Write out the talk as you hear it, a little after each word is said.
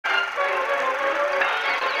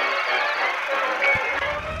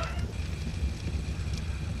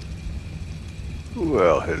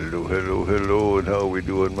Hello, hello, hello, and how we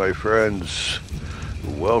doing, my friends?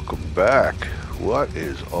 Welcome back. What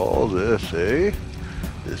is all this, eh?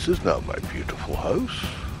 This is not my beautiful house.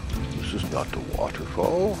 This is not the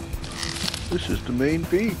waterfall. This is the main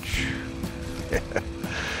beach.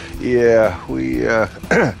 Yeah,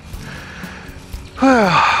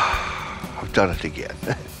 I've done it again.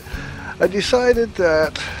 I decided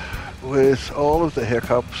that with all of the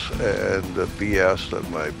hiccups and the BS that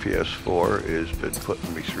my PS4 has been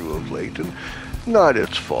putting me through of late, and not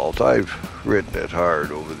its fault. I've ridden it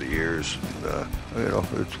hard over the years, and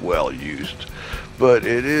it's well used, but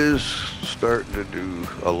it is starting to do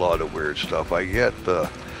a lot of weird stuff.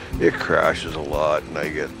 It crashes a lot, and I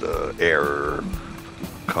get the error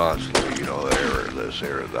constantly, error this,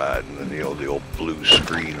 error that, and then, the old blue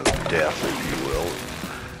screen of death, if you will.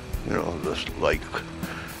 Just like,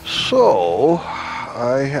 so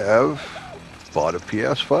I have bought a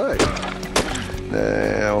PS5.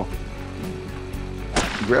 Now,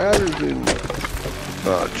 rather than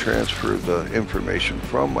transfer the information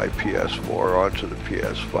from my PS4 onto the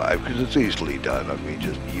PS5, because it's easily done. I mean,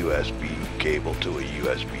 just USB cable to a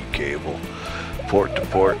USB cable, port to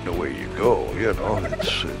port, and away you go.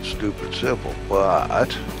 It's stupid simple.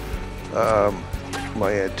 But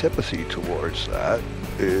my antipathy towards that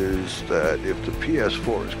is that if the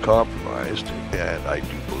PS4 is compromised, and I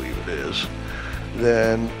do believe it is,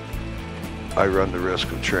 then I run the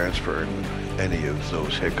risk of transferring any of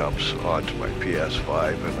those hiccups onto my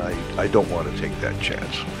PS5, and I don't want to take that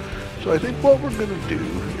chance. So I think what we're going to do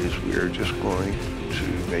is we're just going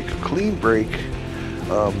to make a clean break.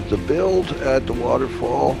 The build at the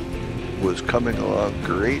waterfall was coming along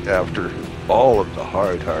great after all of the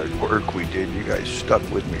hard work we did. You guys stuck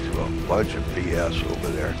with me through a bunch of BS over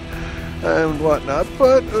there and whatnot,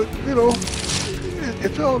 but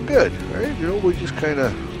it's all good, right? We're just kind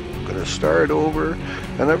of gonna start over,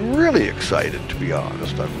 and I'm really excited, to be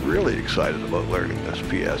honest. I'm really excited about learning this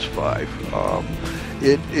PS5.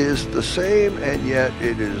 It is the same, and yet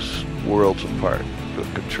it is worlds apart. The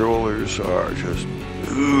controllers are just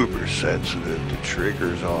uber sensitive. The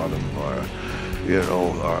triggers on them are,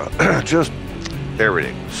 just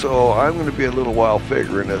everything. So I'm going to be a little while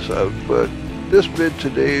figuring this out, but this vid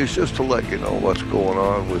today is just to let you know what's going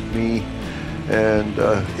on with me, and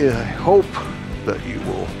I hope that you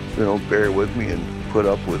will, bear with me and put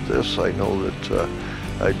up with this. I know that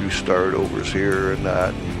I do start overs here and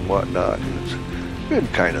that and whatnot, and it's been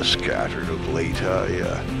kind of scattered of late.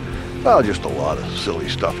 Just a lot of silly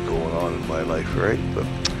stuff going on in my life, right? But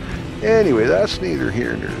anyway, that's neither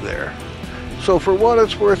here nor there. So for what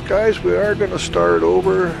it's worth, guys, we are going to start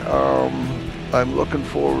over. I'm looking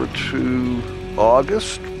forward to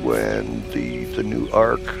August when the new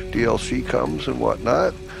ARK DLC comes and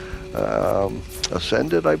whatnot.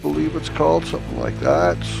 Ascended, I believe it's called, something like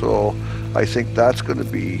that. So I think that's going to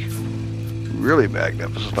be really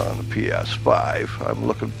magnificent on the PS5. I'm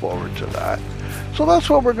looking forward to that. So that's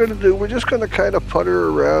what we're going to do. We're just going to kind of putter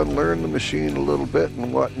around, learn the machine a little bit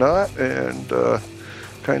and whatnot, and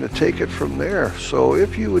kind of take it from there. So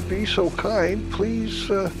if you would be so kind, please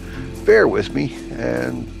bear with me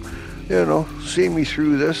and see me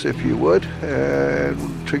through this, if you would,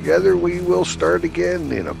 and together we will start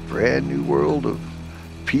again in a brand new world of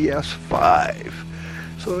PS5.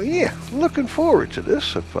 So yeah, looking forward to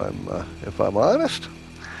this, if I'm honest.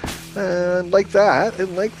 And like that,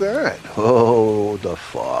 and like that. Oh, the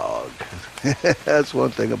fog. That's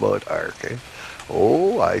one thing about ARK, eh?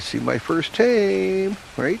 Oh, I see my first tame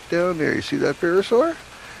right down there. You see that parasaur?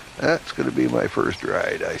 That's going to be my first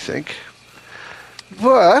ride, I think.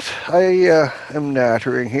 But I am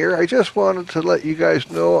nattering here. I just wanted to let you guys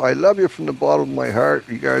know I love you from the bottom of my heart.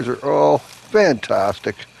 You guys are all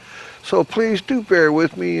fantastic. So please do bear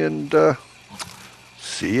with me, and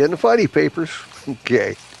see you in the funny papers.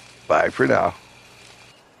 Okay, bye for now.